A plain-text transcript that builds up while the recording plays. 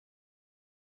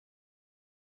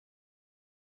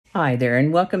Hi there,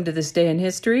 and welcome to this day in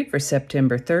history for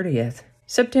September 30th.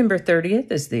 September 30th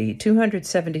is the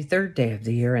 273rd day of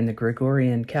the year in the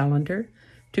Gregorian calendar,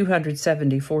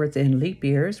 274th in leap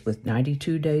years, with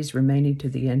 92 days remaining to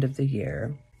the end of the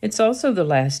year. It's also the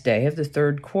last day of the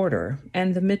third quarter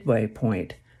and the midway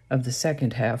point of the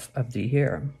second half of the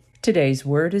year. Today's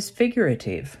word is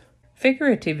figurative.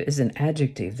 Figurative is an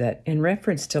adjective that, in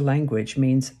reference to language,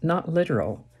 means not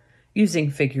literal,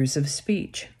 using figures of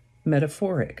speech,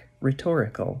 metaphoric,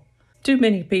 rhetorical. Too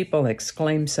many people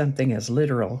exclaim something as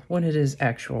literal when it is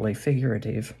actually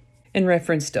figurative. In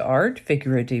reference to art,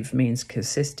 figurative means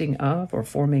consisting of or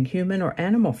forming human or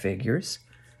animal figures,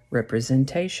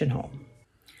 representational.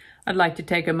 I'd like to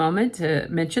take a moment to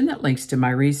mention that links to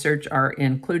my research are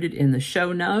included in the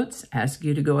show notes. Ask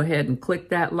you to go ahead and click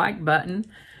that like button.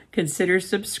 Consider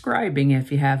subscribing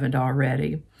if you haven't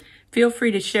already. Feel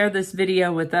free to share this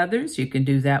video with others. You can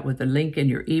do that with a link in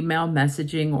your email,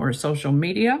 messaging, or social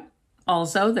media.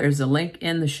 Also, there's a link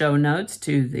in the show notes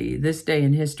to the This Day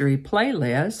in History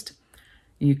playlist.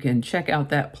 You can check out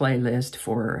that playlist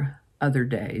for other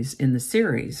days in the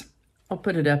series. I'll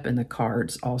put it up in the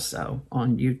cards also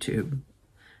on YouTube.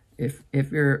 If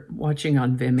you're watching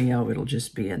on Vimeo, it'll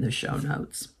just be in the show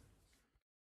notes.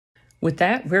 With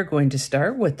that, we're going to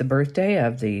start with the birthday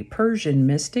of the Persian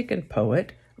mystic and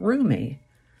poet Rumi,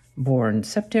 born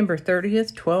September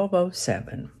 30th,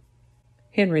 1207.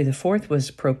 Henry IV was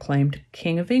proclaimed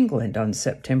King of England on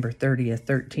September 30th,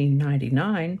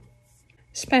 1399.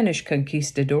 Spanish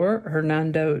conquistador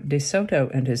Hernando de Soto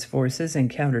and his forces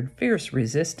encountered fierce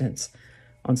resistance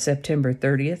on September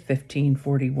 30th,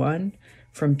 1541,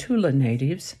 from Tula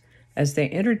natives as they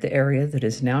entered the area that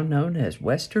is now known as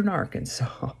Western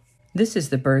Arkansas. This is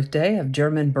the birthday of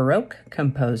German Baroque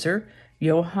composer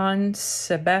Johann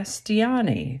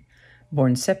Sebastiani,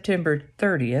 born September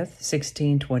 30th,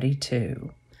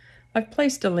 1622. I've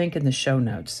placed a link in the show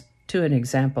notes to an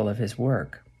example of his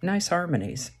work. Nice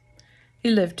harmonies. He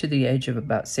lived to the age of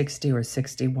about 60 or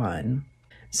 61.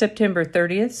 September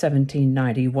 30th,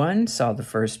 1791 saw the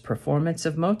first performance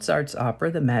of Mozart's opera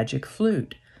The Magic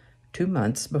Flute, 2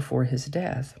 months before his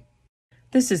death.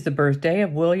 This is the birthday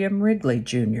of William Wrigley,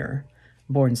 Jr.,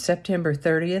 born September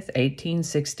 30th,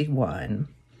 1861.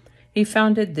 He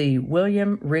founded the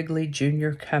William Wrigley Jr.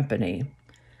 Company.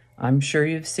 I'm sure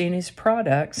you've seen his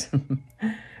products,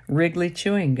 Wrigley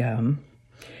Chewing Gum.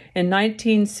 In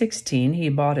 1916, he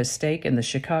bought a stake in the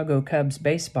Chicago Cubs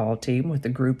baseball team with a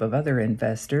group of other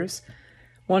investors.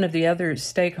 One of the other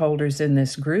stakeholders in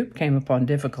this group came upon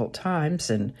difficult times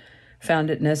and found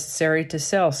it necessary to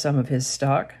sell some of his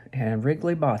stock, and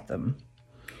Wrigley bought them.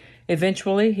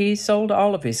 Eventually, he sold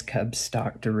all of his Cubs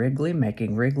stock to Wrigley,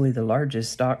 making Wrigley the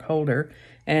largest stockholder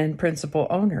and principal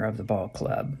owner of the ball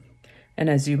club. And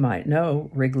as you might know,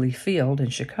 Wrigley Field in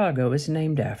Chicago is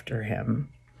named after him.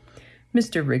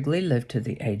 Mr. Wrigley lived to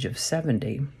the age of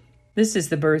 70. This is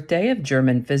the birthday of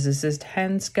German physicist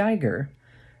Hans Geiger,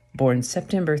 born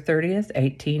September 30th,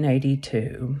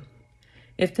 1882.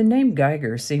 If the name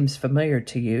Geiger seems familiar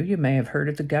to you, you may have heard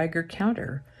of the Geiger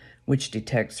counter, which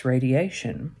detects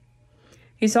radiation.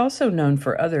 He's also known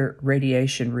for other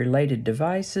radiation-related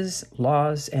devices,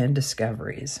 laws, and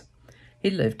discoveries.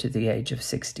 He lived to the age of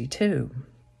 62.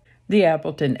 The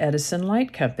Appleton Edison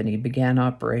Light Company began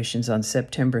operations on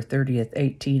September 30th,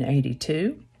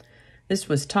 1882. This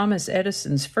was Thomas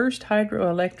Edison's first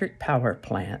hydroelectric power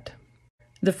plant.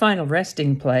 The final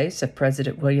resting place of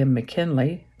President William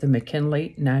McKinley, the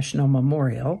McKinley National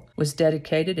Memorial, was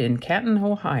dedicated in Canton,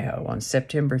 Ohio on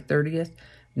September 30th,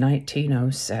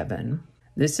 1907.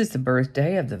 This is the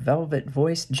birthday of the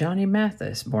velvet-voiced Johnny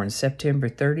Mathis, born September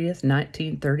 30th,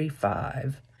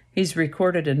 1935. He's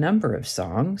recorded a number of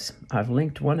songs. I've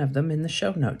linked one of them in the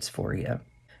show notes for you.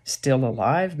 Still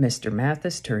alive, Mr.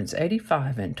 Mathis turns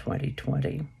 85 in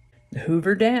 2020. The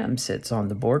Hoover Dam sits on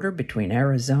the border between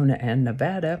Arizona and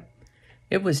Nevada.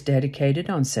 It was dedicated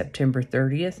on September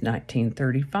 30th,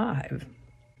 1935.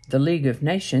 The League of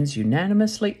Nations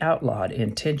unanimously outlawed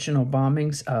intentional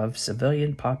bombings of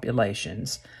civilian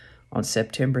populations on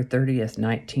September 30th,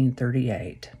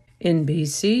 1938.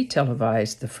 NBC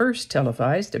televised the first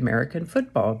televised American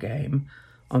football game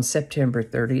on September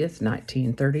 30th,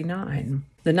 1939.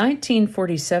 The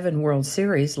 1947 World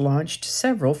Series launched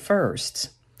several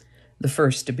firsts. The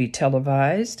first to be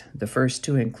televised, the first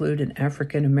to include an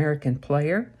African-American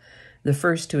player, the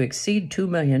first to exceed $2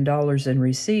 million in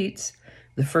receipts,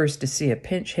 the first to see a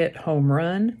pinch-hit home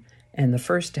run, and the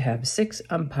first to have 6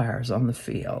 umpires on the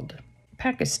field.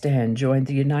 Pakistan joined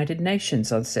the United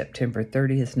Nations on September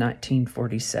 30th,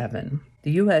 1947.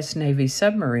 The U.S. Navy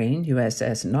submarine,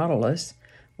 USS Nautilus,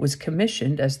 was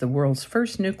commissioned as the world's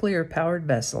first nuclear-powered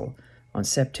vessel on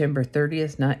September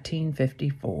 30th,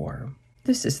 1954.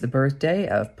 This is the birthday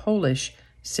of Polish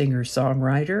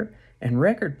singer-songwriter and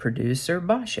record producer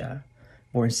Basia,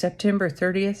 born September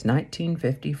 30th,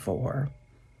 1954.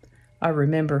 I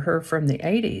remember her from the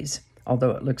 80s,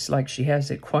 although it looks like she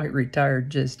hasn't quite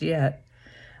retired just yet.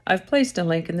 I've placed a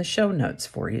link in the show notes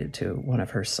for you to one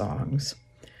of her songs.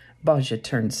 Basia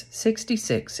turns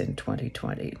 66 in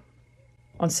 2020.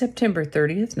 On September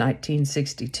 30th,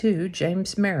 1962,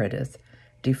 James Meredith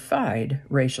defied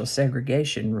racial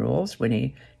segregation rules when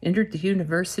he entered the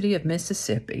University of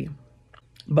Mississippi.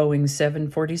 Boeing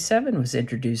 747 was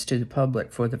introduced to the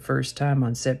public for the first time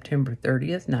on September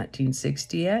 30th,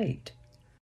 1968.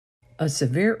 A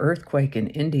severe earthquake in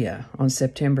India on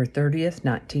September 30th,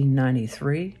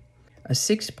 1993. A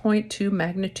 6.2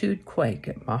 magnitude quake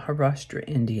at Maharashtra,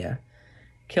 India,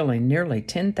 killing nearly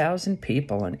 10,000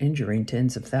 people and injuring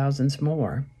tens of thousands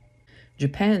more.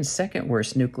 Japan's second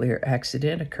worst nuclear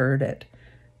accident occurred at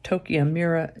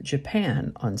Tokiomura,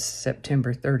 Japan on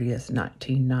September 30th,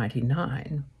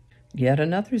 1999. Yet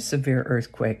another severe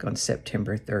earthquake on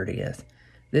September 30th,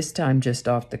 this time just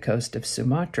off the coast of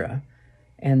Sumatra,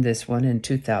 and this one in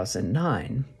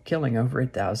 2009, killing over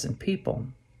 1,000 people.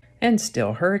 And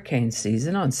still hurricane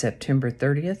season on September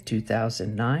 30th,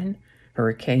 2009,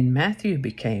 Hurricane Matthew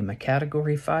became a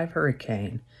Category 5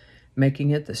 hurricane, making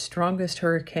it the strongest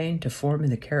hurricane to form in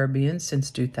the Caribbean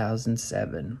since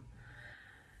 2007.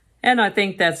 And I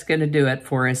think that's going to do it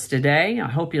for us today. I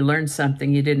hope you learned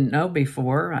something you didn't know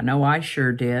before. I know I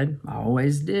sure did. I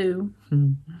always do.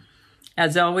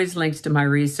 As always, links to my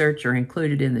research are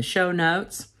included in the show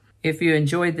notes. If you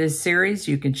enjoyed this series,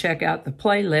 you can check out the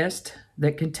playlist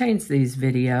that contains these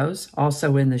videos,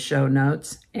 also in the show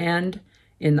notes and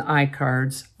in the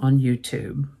iCards on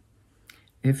YouTube.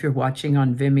 If you're watching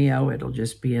on Vimeo, it'll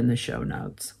just be in the show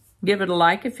notes. Give it a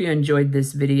like if you enjoyed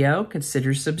this video.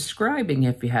 Consider subscribing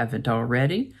if you haven't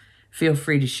already. Feel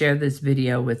free to share this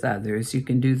video with others. You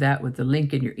can do that with the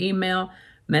link in your email,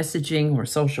 messaging, or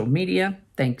social media.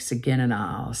 Thanks again, and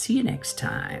I'll see you next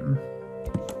time.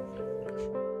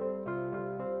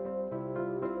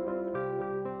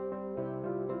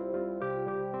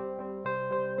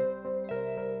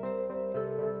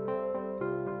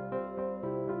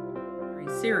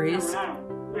 Series.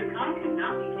 Your call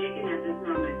cannot be taken at this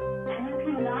moment, and you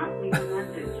cannot leave a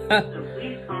message, so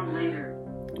please call later.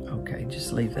 Okay,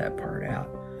 just leave that part out.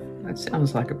 That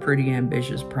sounds like a pretty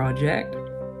ambitious project.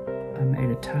 I made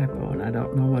a typo and I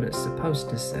don't know what it's supposed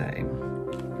to say.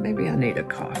 Maybe I need a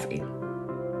coffee.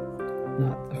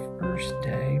 Not the first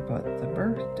day, but the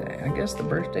birthday. I guess the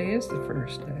birthday is the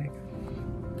first day.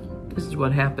 This is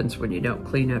what happens when you don't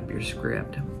clean up your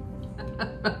script.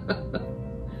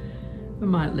 I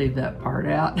might leave that part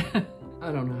out.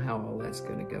 I don't know how all that's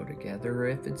going to go together, or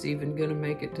if it's even going to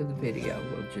make it to the video.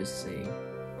 We'll just see.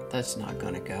 That's not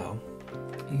going to go.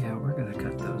 Yeah, we're going to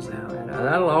cut those out.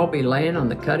 That'll all be laying on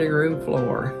the cutting room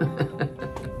floor.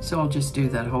 So I'll just do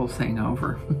that whole thing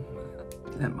over.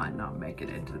 That might not make it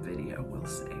into the video. We'll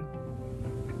see.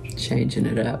 Changing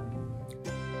it up.